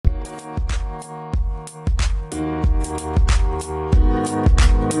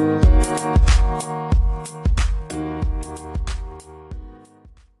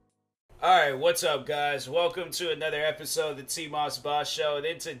What's up, guys? Welcome to another episode of the T-Moss Boss Show. And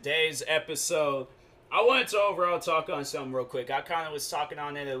in today's episode, I wanted to overall talk on something real quick. I kind of was talking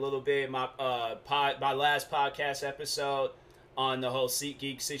on it a little bit in my my last podcast episode on the whole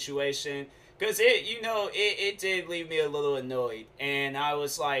SeatGeek situation. Because it did leave me a little annoyed. And I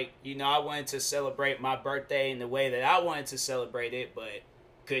was like, I wanted to celebrate my birthday in the way that I wanted to celebrate it, but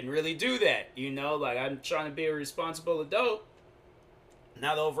couldn't really do that. Like I'm trying to be a responsible adult.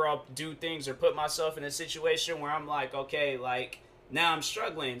 Not overall do things or put myself in a situation where I'm like, okay, like now I'm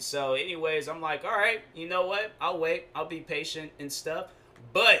struggling. So anyways, I'm like, all right, you know what? I'll wait. I'll be patient and stuff.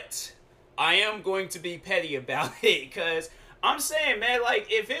 But I am going to be petty about it because I'm saying, man, like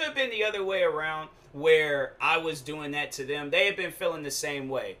if it had been the other way around where I was doing that to them, they had been feeling the same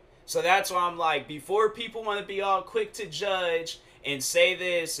way. So that's why I'm like, before people want to be all quick to judge and say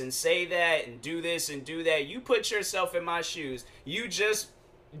this and say that and do this and do that, you put yourself in my shoes. You just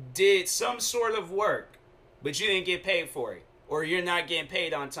did some sort of work, but you didn't get paid for it, or you're not getting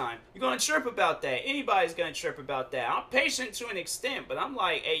paid on time. You're going to trip about that. Anybody's going to trip about that. I'm patient to an extent, but I'm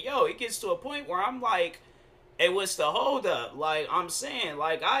like, hey, yo, it gets to a point where I'm like, hey, what's the hold up? Like, I'm saying,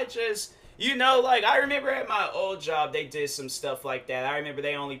 like, I just... like, I remember at my old job, they did some stuff like that. I remember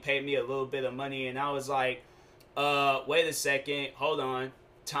they only paid me a little bit of money, and I was like, wait a second, hold on,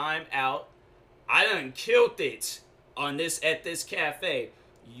 time out. I done killed it at this cafe.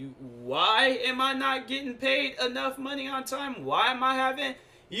 Why am I not getting paid enough money on time? Why am I having,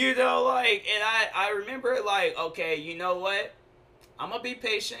 and I remember like, okay, you know what? I'm gonna be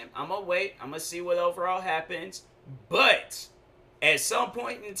patient. I'm gonna wait. I'm gonna see what overall happens. But at some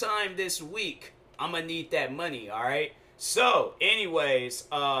point in time this week, I'm gonna need that money, all right? So, anyways,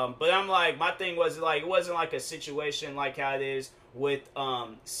 but I'm like, my thing was like, it wasn't like a situation like how it is with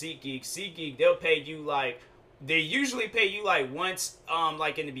SeatGeek. SeatGeek, they'll pay you like, they usually pay you like once,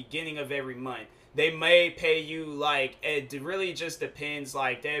 like in the beginning of every month. They may pay you like, it really just depends,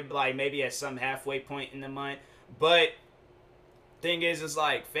 like they're like maybe at some halfway point in the month. But thing is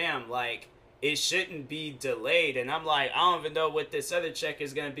like, fam, like, it shouldn't be delayed. And I'm like, I don't even know what this other check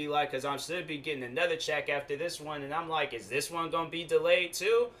is going to be like, because I'm still be getting another check after this one. And I'm like, is this one going to be delayed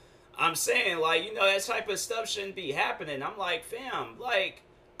too? I'm saying, like, that type of stuff shouldn't be happening. I'm like, fam, like,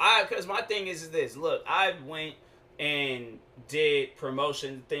 because my thing is this. Look, I went and did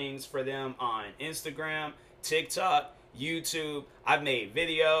promotion things for them on Instagram, TikTok, YouTube. I've made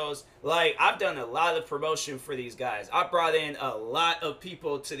videos. Like, I've done a lot of promotion for these guys. I brought in a lot of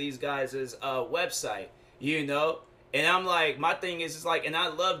people to these guys' website, And I'm like, my thing is like, and I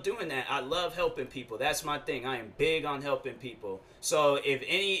love doing that. I love helping people. That's my thing. I am big on helping people. So at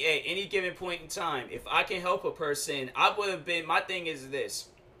any given point in time, if I can help a person, I would have been, my thing is this.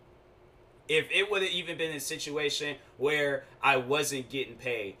 If it would have even been a situation where I wasn't getting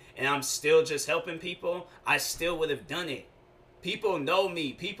paid and I'm still just helping people, I still would have done it. People know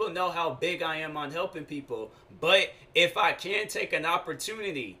me. People know how big I am on helping people. But if I can take an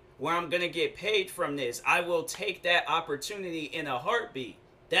opportunity where I'm going to get paid from this, I will take that opportunity in a heartbeat.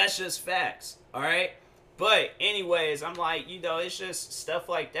 That's just facts. All right? But anyways, I'm like, it's just stuff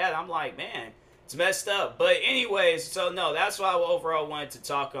like that. I'm like, man, it's messed up. But anyways, so no, that's what I overall wanted to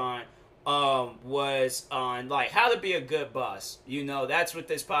talk on. Was on like how to be a good boss. That's what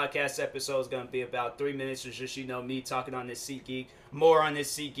this podcast episode is going to be about. 3 minutes is just, me talking on this SeatGeek, more on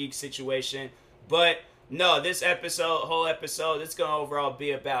this SeatGeek situation. But no, this whole episode, it's going to overall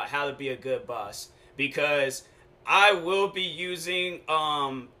be about how to be a good boss, because I will be using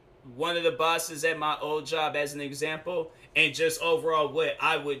one of the bosses at my old job as an example, and just overall what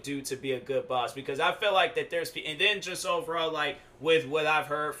I would do to be a good boss, because I feel like that and then just overall like with what I've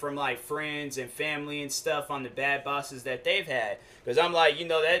heard from like friends and family and stuff on the bad bosses that they've had, because I'm like,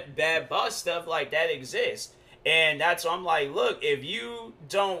 that bad boss stuff like that exists. And that's why I'm like, look, if you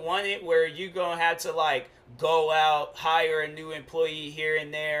don't want it where you gonna have to like go out, hire a new employee here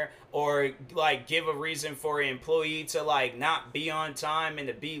and there, or like give a reason for an employee to like not be on time and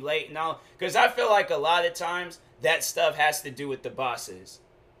to be late and all, because I feel like a lot of times that stuff has to do with the bosses,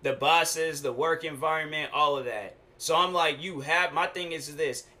 the work environment, all of that. So I'm like, my thing is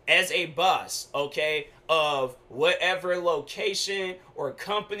this, as a boss, okay, of whatever location or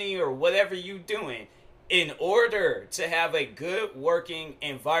company or whatever you doing, in order to have a good working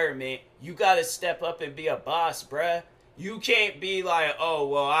environment, you got to step up and be a boss, bruh. You can't be like, oh,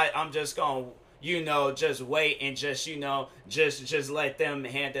 well, I'm just going to, just wait and just, just let them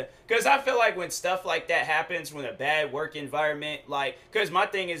handle. Because I feel like when stuff like that happens, when a bad work environment, like, because my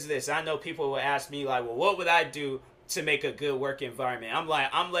thing is this, I know people will ask me like, well, what would I do to make a good work environment? I'm like,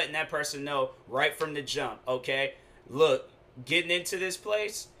 I'm letting that person know right from the jump, okay? Look, getting into this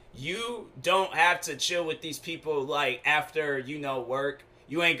place, You don't have to chill with these people like after work.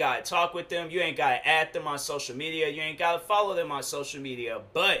 You ain't gotta talk with them. You ain't gotta add them on social media. You ain't gotta follow them on social media.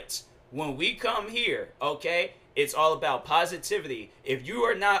 But when we come here, okay, it's all about positivity. If you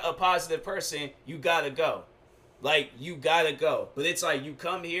are not a positive person, you gotta go. Like, you gotta go. But it's like, you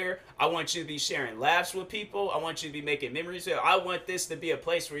come here, I want you to be sharing laughs with people. I want you to be making memories. I want this to be a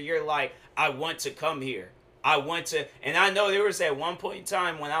place where you're like, I want to come here. I want to. And I know there was at one point in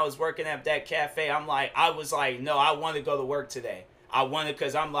time when I was working at that cafe, I was like, no, I want to go to work today. I want to,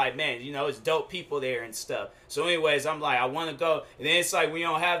 because I'm like, man, it's dope people there and stuff. So anyways, I'm like, I want to go. And then it's like, we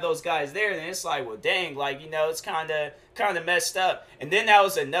don't have those guys there. Then it's like, well, dang, like, it's kind of messed up. And then that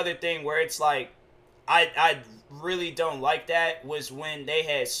was another thing where it's like, I really don't like that, was when they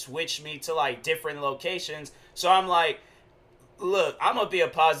had switched me to like different locations. So I'm like, look, I'm gonna be a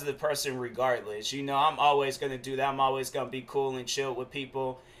positive person regardless. I'm always gonna do that. I'm always gonna be cool and chill with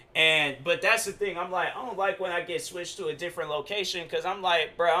people. But that's the thing. I'm like, I don't like when I get switched to a different location, because I'm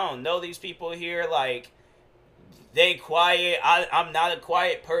like, bro, I don't know these people here. Like, they quiet. I'm not a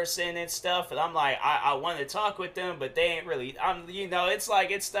quiet person and stuff, and I'm like, I want to talk with them, but they ain't really. It's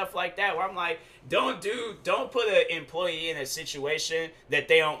like, it's stuff like that where I'm like, don't put an employee in a situation that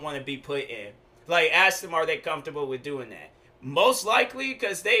they don't want to be put in. Like, ask them, are they comfortable with doing that? Most likely,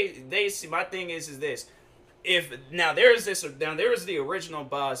 because they see, my thing is this. If now there was the original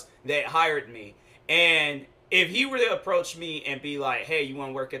boss that hired me, and if he were to approach me and be like, hey, you want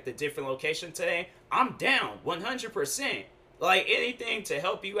to work at the different location today, I'm down 100%. Like, anything to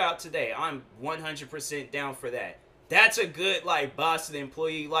help you out today, I'm 100% down for that. That's a good, like, boss to the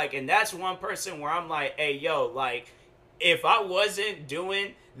employee. Like, and that's one person where I'm like, hey, yo, like, if I wasn't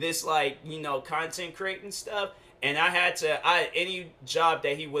doing this, like, content creating stuff, and I had to, any job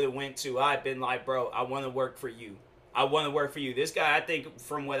that he would have went to, I'd been like, bro, I want to work for you. I want to work for you. This guy, I think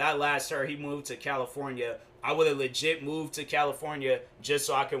from what I last heard, he moved to California. I would have legit moved to California just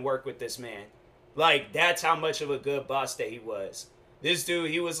so I can work with this man. Like, that's how much of a good boss that he was. This dude,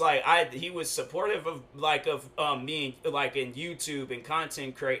 he was like, he was supportive of me, like, in YouTube and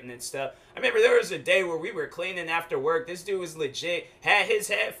content creating and stuff. I remember there was a day where we were cleaning after work. This dude was legit, had his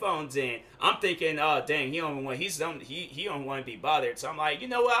headphones in. I'm thinking, oh dang, he don't want to be bothered. So I'm like, you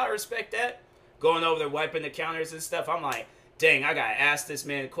know what, I respect that. Going over there wiping the counters and stuff. I'm like, dang, I gotta ask this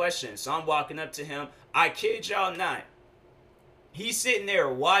man a question. So I'm walking up to him. I kid y'all not. He's sitting there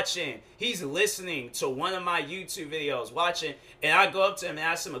watching. He's listening to one of my YouTube videos, watching. And I go up to him and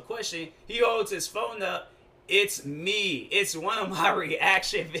ask him a question. He holds his phone up. It's me. It's one of my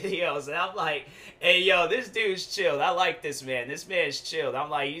reaction videos. And I'm like, hey, yo, this dude's chilled. I like this man. This man's chilled. I'm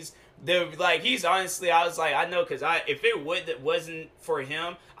like, he's honestly, I was like, I know, because if it wasn't for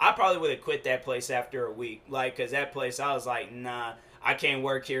him, I probably would have quit that place after a week. Like, because that place, I was like, nah, I can't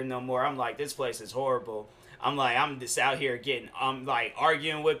work here no more. I'm like, this place is horrible. I'm like, I'm just out here I'm like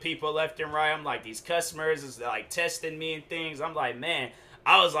arguing with people left and right. I'm like, these customers is like testing me and things. I'm like, man,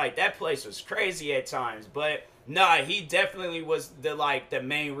 I was like, that place was crazy at times. But nah, he definitely was the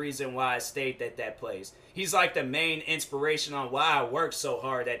main reason why I stayed at that place. He's like the main inspiration on why I worked so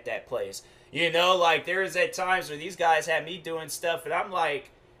hard at that place. Like, there's at times where these guys had me doing stuff and I'm like,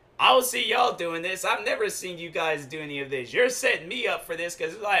 I will see y'all doing this. I've never seen you guys do any of this. You're setting me up for this,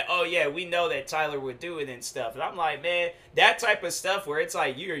 because it's like, oh yeah, we know that Tyler would do it and stuff. And I'm like, man, that type of stuff where it's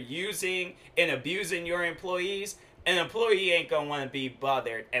like you're using and abusing your employees, an employee ain't going to want to be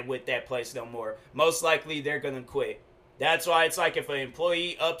bothered with that place no more. Most likely they're going to quit. That's why it's like if an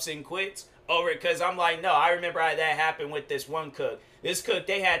employee ups and quits over it, because I'm like, no, I remember how that happened with this one cook. This cook,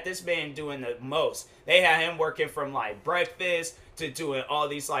 they had this man doing the most. They had him working from like breakfast to doing all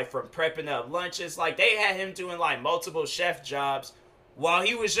these, like, from prepping up lunches. Like, they had him doing like multiple chef jobs while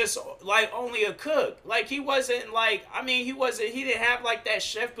he was just like only a cook. Like, he wasn't like, he didn't have like that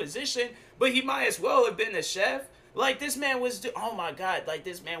chef position, but he might as well have been a chef. Like, this man was oh my god, like,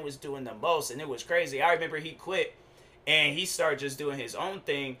 this man was doing the most, and it was crazy. I remember he quit and he started just doing his own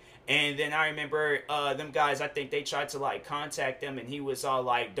thing. And then I remember them guys, I think they tried to like contact him, and he was all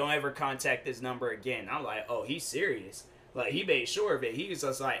like, don't ever contact this number again. I'm like, oh, he's serious. Like, he made sure of it. He was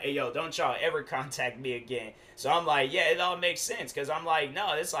just like, hey, yo, don't y'all ever contact me again. So I'm like, yeah, it all makes sense. Because I'm like,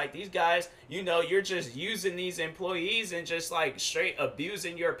 no, it's like these guys, you're just using these employees and just like straight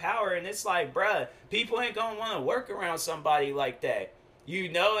abusing your power. And it's like, bruh, people ain't going to want to work around somebody like that.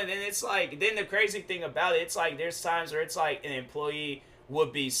 And then it's like, then the crazy thing about it, it's like there's times where it's like an employee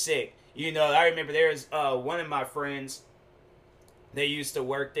would be sick. I remember there's one of my friends, they used to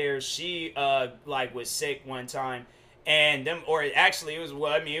work there. She like was sick one time, And them, or actually, it was,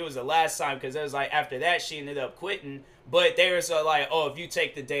 well, I mean, it was the last time, because it was like after that she ended up quitting. But they were so like, oh, if you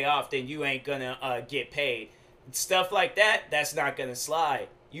take the day off, then you ain't gonna get paid. Stuff like that, that's not gonna slide.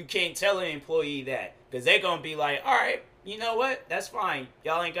 You can't tell an employee that, because they're gonna be like, all right, you know what? That's fine.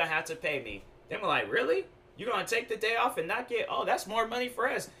 Y'all ain't gonna have to pay me. They're like, really? You gonna take the day off and not get? Oh, that's more money for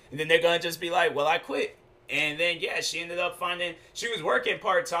us. And then they're gonna just be like, well, I quit. And then, yeah, she ended up finding, she was working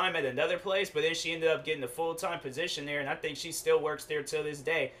part-time at another place, but then she ended up getting a full-time position there, and I think she still works there till this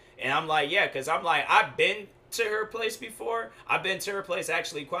day. And I'm like, yeah, because I'm like, I've been to her place before. I've been to her place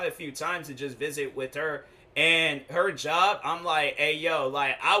actually quite a few times to just visit with her. And her job, I'm like, hey, yo,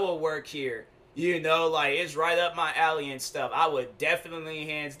 like, I will work here. You know, like, it's right up my alley and stuff. I would definitely,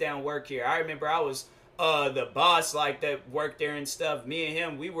 hands down, work here. I remember I was the boss, like, that worked there and stuff. Me and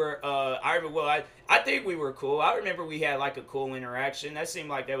him, we were I think we were cool. I remember we had like a cool interaction. That seemed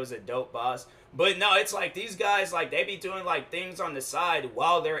like that was a dope boss. But no, it's like these guys, like, they be doing like things on the side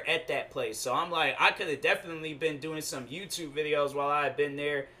while they're at that place. So I'm like, I could have definitely been doing some YouTube videos while I had been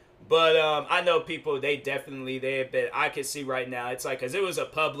there. But I know people, they had been, I could see right now, it's like, because it was a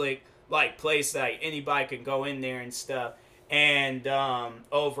public like place, like anybody could go in there and stuff. And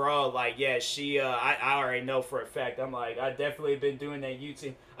overall, like, yeah, she, I already know for a fact. I'm like, I definitely been doing that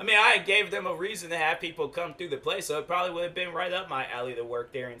YouTube. I mean, I gave them a reason to have people come through the place, so it probably would have been right up my alley to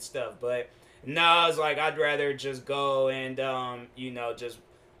work there and stuff. But no, I was like, I'd rather just go and, you know, just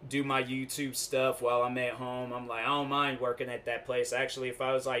do my YouTube stuff while I'm at home. I'm like, I don't mind working at that place. Actually, if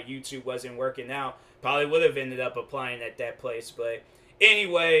I was like, YouTube wasn't working out, probably would have ended up applying at that place. But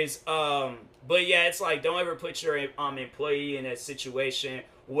anyways, but yeah, it's like, don't ever put your employee in a situation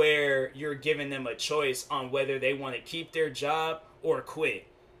where you're giving them a choice on whether they want to keep their job or quit.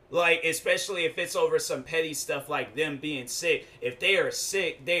 Like, especially if it's over some petty stuff like them being sick. If they are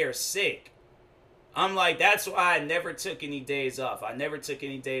sick, they are sick. I'm like, that's why I never took any days off. I never took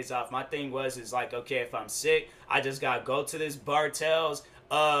any days off. My thing is like, okay, if I'm sick, I just gotta go to this Bartell's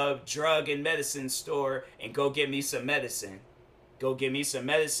drug and medicine store and go get me some medicine. Go get me some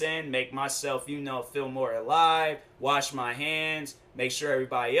medicine, make myself, you know, feel more alive, wash my hands, make sure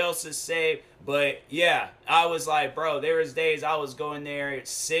everybody else is safe. But yeah, I was like, bro, there was days I was going there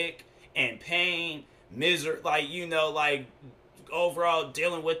sick and pain, like, you know, like, overall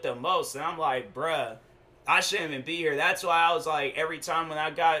dealing with the most. And I'm like, bruh, I shouldn't even be here. That's why I was like, every time when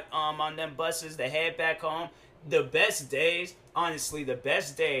I got on them buses to head back home, the best days, honestly, the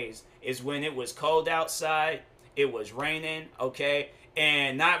best days is when it was cold outside, it was raining, okay,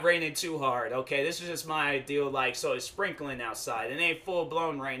 and not raining too hard, okay. This is just my ideal, like, so it's sprinkling outside. It ain't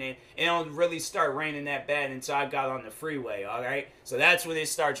full-blown raining. It don't really start raining that bad until I got on the freeway, all right. So that's when it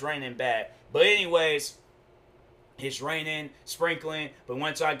starts raining bad. But anyways, it's raining, sprinkling, but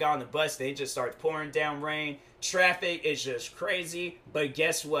once I got on the bus, they just start pouring down rain. Traffic is just crazy, but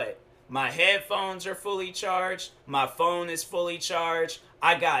guess what? My headphones are fully charged. My phone is fully charged.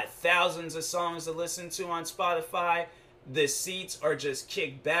 I got thousands of songs to listen to on Spotify. The seats are just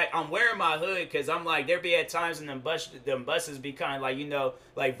kicked back. I'm wearing my hood because I'm like, there be at times when them buses be kind of like, you know,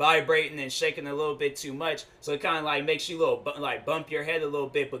 like vibrating and shaking a little bit too much. So it kind of like makes you like bump your head a little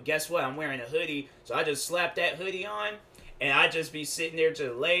bit. But guess what? I'm wearing a hoodie. So I just slap that hoodie on and I just be sitting there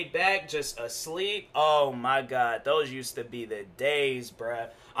just laid back, just asleep. Oh my God. Those used to be the days, bruh.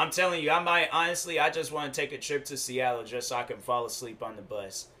 I'm telling you, I just want to take a trip to Seattle just so I can fall asleep on the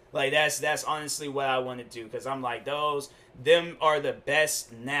bus. Like, that's honestly what I want to do, because I'm like, them are the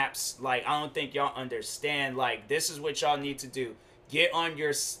best naps. Like, I don't think y'all understand. Like, this is what y'all need to do. Get on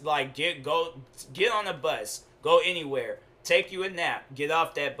your, like, get on a bus. Go anywhere. Take you a nap. Get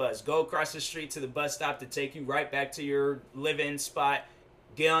off that bus. Go across the street to the bus stop to take you right back to your living spot.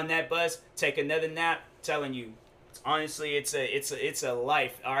 Get on that bus. Take another nap. I'm telling you. Honestly, it's a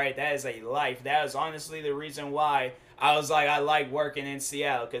life. All right, that is a life. That is honestly the reason why I was like, I like working in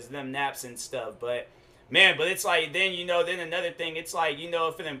Seattle, because of them naps and stuff. But man, but it's like, then, you know, then another thing, it's like, you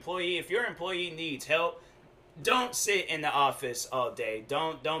know, if your employee needs help, don't sit in the office all day.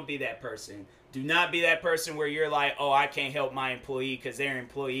 Don't be that person. Do not be that person where you're like, oh, I can't help my employee because they're an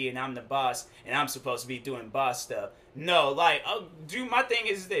employee and I'm the boss and I'm supposed to be doing boss stuff. No, like, my thing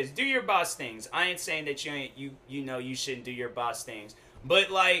is this. Do your boss things. I ain't saying that you shouldn't do your boss things.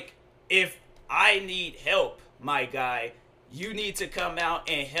 But, like, if I need help, my guy, you need to come out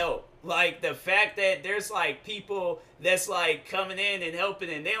and help. Like, the fact that there's, like, people that's, like, coming in and helping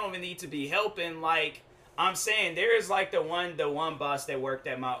and they don't even need to be helping, like, I'm saying there is like the one boss that worked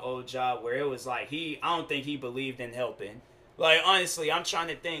at my old job where it was like I don't think he believed in helping. Like, honestly, I'm trying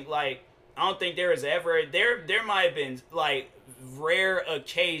to think, like, I don't think there was ever there might have been like rare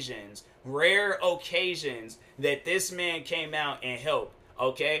occasions that this man came out and helped.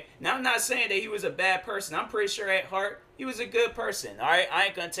 Okay, now I'm not saying that he was a bad person. I'm pretty sure at heart he was a good person. All right, I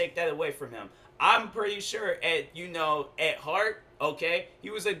ain't gonna take that away from him. I'm pretty sure at heart, okay, he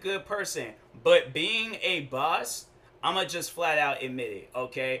was a good person. But being a boss, I'ma just flat out admit it.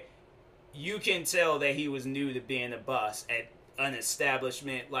 Okay, you can tell that he was new to being a boss at an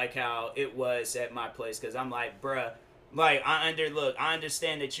establishment like how it was at my place. Cause I'm like, bruh, like I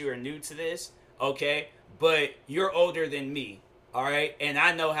understand that you are new to this, okay, but you're older than me, all right, and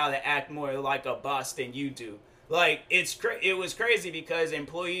I know how to act more like a boss than you do. Like it was crazy because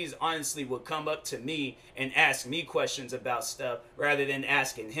employees honestly would come up to me and ask me questions about stuff rather than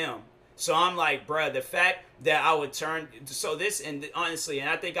asking him. So I'm like, bruh, the fact that I would turn so this and honestly, and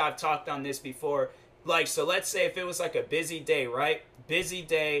I think I've talked on this before. Like, so let's say if it was like a busy day, right? Busy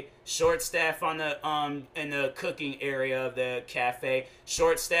day, short staff on the in the cooking area of the cafe,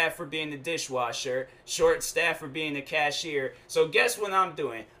 short staff for being the dishwasher, short staff for being the cashier. So guess what I'm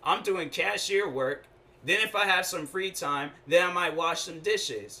doing? I'm doing cashier work. Then if I have some free time, then I might wash some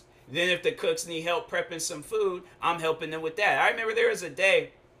dishes. Then if the cooks need help prepping some food, I'm helping them with that. I remember there was a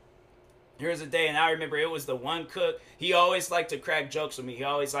day, and I remember it was the one cook. He always liked to crack jokes with me. He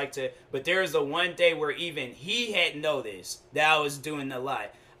always liked to, but there was the one day where even he hadn't noticed that I was doing a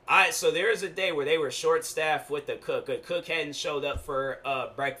lot. So there was a day where they were short staffed with the cook. A cook hadn't showed up for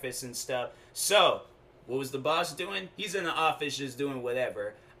breakfast and stuff. So what was the boss doing? He's in the office just doing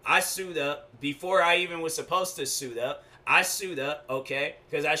whatever. I suit up before I even was supposed to suit up. I suit up, okay,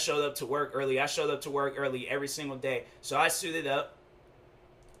 because I showed up to work early. I showed up to work early every single day. So I suited up.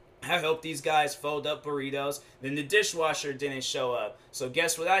 I helped these guys fold up burritos. Then the dishwasher didn't show up. So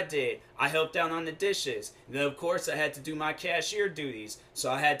guess what I did? I helped out on the dishes. And then of course I had to do my cashier duties.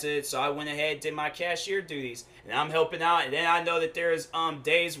 So I went ahead and did my cashier duties. And I'm helping out. And then I know that there's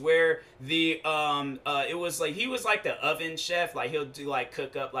days where the it was like he was like the oven chef. Like he'll do like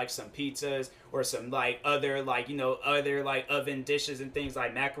cook up like some pizzas or some like other like other like oven dishes and things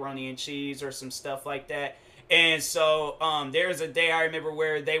like macaroni and cheese or some stuff like that. And so there's a day I remember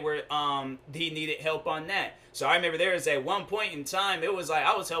where they were he needed help on that. So I remember there was at one point in time it was like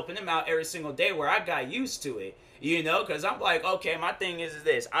I was helping him out every single day where I got used to it, because I'm like, okay, my thing is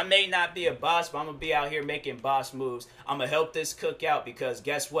this. I may not be a boss, but I'm gonna be out here making boss moves. I'm gonna help this cook out because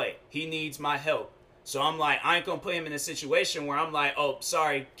guess what? He needs my help. So I'm like, I ain't gonna put him in a situation where I'm like, oh,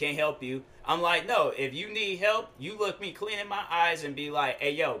 sorry, can't help you. I'm like, no, if you need help, you look me clean in my eyes and be like,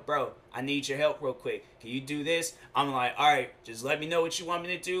 hey, yo, bro, I need your help real quick. Can you do this? I'm like, all right, just let me know what you want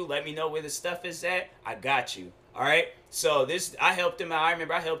me to do. Let me know where the stuff is at. I got you. All right. So I helped him out. I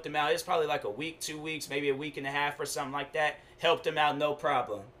remember I helped him out. It's probably like a week, 2 weeks, maybe a week and a half or something like that. Helped him out, no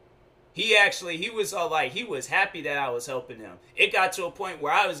problem. He was all like, he was happy that I was helping him. It got to a point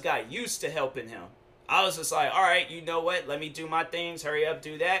where I got used to helping him. I was just like, all right, you know what? Let me do my things. Hurry up,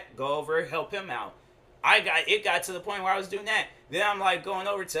 do that. Go over, help him out. It got to the point where I was doing that. Then I'm like going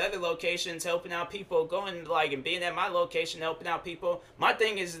over to other locations, helping out people, going like and being at my location, helping out people. My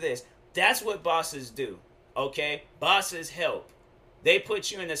thing is this. That's what bosses do. Okay? Bosses help. They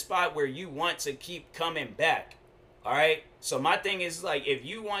put you in a spot where you want to keep coming back. All right? So my thing is like, if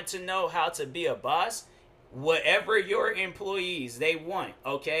you want to know how to be a boss, whatever your employees they want,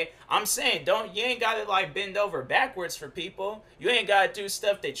 okay? I'm saying you ain't gotta like bend over backwards for people. You ain't gotta do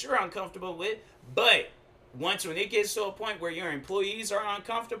stuff that you're uncomfortable with. But when it gets to a point where your employees are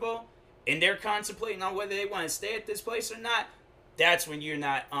uncomfortable and they're contemplating on whether they want to stay at this place or not, that's when you're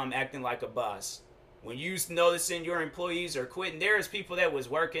not acting like a boss. When you noticing your employees are quitting, there's people that was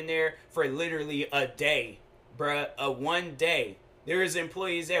working there for literally a day, bruh, one day. There's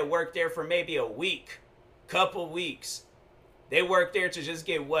employees that worked there for maybe a week. Couple weeks. They worked there to just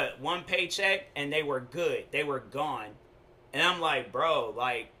get one paycheck and they were good. They were gone. And I'm like, bro,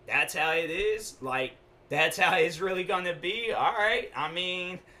 like that's how it is? Like that's how it's really gonna be? All right. I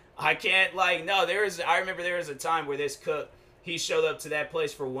mean, I can't like no, I remember there was a time where this cook, he showed up to that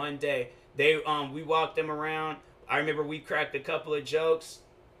place for one day. We walked them around. I remember we cracked a couple of jokes.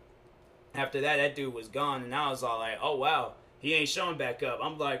 After that dude was gone and I was all like, oh wow. He ain't showing back up.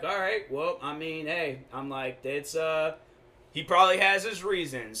 I'm like, all right, well, I mean, hey, I'm like, he probably has his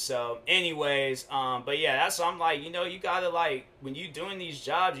reasons. So, anyways, but yeah, that's what I'm like, you gotta like, when you doing these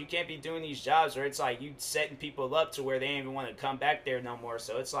jobs, you can't be doing these jobs where it's like you setting people up to where they ain't even want to come back there no more.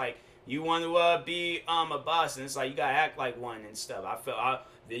 So it's like you want to be a boss, and it's like you gotta act like one and stuff.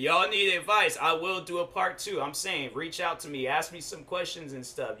 Y'all need advice. I will do a part 2. I'm saying, reach out to me, ask me some questions and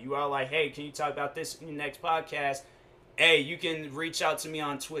stuff. You are like, hey, can you talk about this in your next podcast? hey, you can reach out to me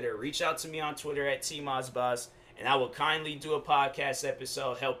on Twitter. Reach out to me on Twitter at TMosBoss, and I will kindly do a podcast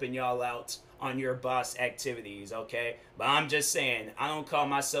episode helping y'all out on your boss activities, okay? But I'm just saying, I don't call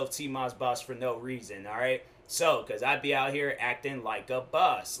myself TMosBoss for no reason, all right? So, because I be out here acting like a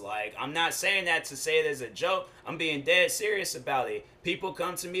boss. Like, I'm not saying that to say it as a joke. I'm being dead serious about it. People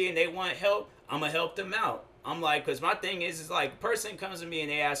come to me and they want help, I'm going to help them out. I'm like, because my thing is like, a person comes to me and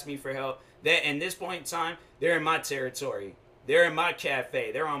they ask me for help. That at this point in time, they're in my territory. They're in my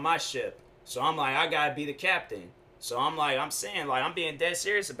cafe. They're on my ship. So I'm like, I got to be the captain. So I'm like, I'm saying, like, I'm being dead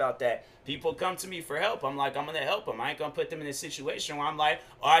serious about that. People come to me for help. I'm like, I'm going to help them. I ain't going to put them in a situation where I'm like,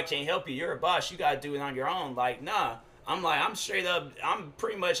 oh, I can't help you. You're a boss. You got to do it on your own. Like, nah. I'm like, I'm straight up, I'm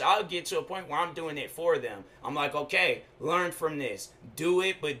pretty much, I'll get to a point where I'm doing it for them. I'm like, okay, learn from this. Do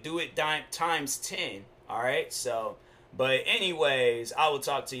it, but do it times 10. All right? So, but anyways, I will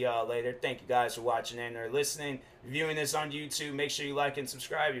talk to y'all later. Thank you guys for watching and or listening. Viewing this on YouTube, make sure you like and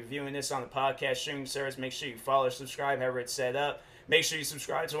subscribe. If you're viewing this on the podcast streaming service, make sure you follow or subscribe, however it's set up. Make sure you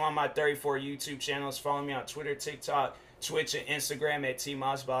subscribe to one of my 34 YouTube channels. Follow me on Twitter, TikTok, Twitch, and Instagram at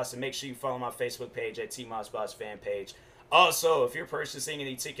TMosBoss. And make sure you follow my Facebook page at TMosBoss fan page. Also, if you're purchasing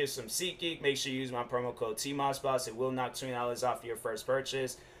any tickets from SeatGeek, make sure you use my promo code TMosBoss. It will knock $20 off your first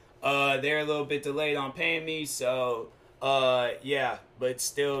purchase. They're a little bit delayed on paying me, so yeah, but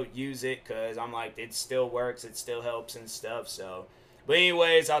still use it because I'm like, it still works, it still helps and stuff. So, but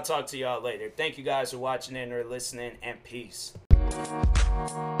anyways, I'll talk to y'all later. Thank you guys for watching and or listening, and peace.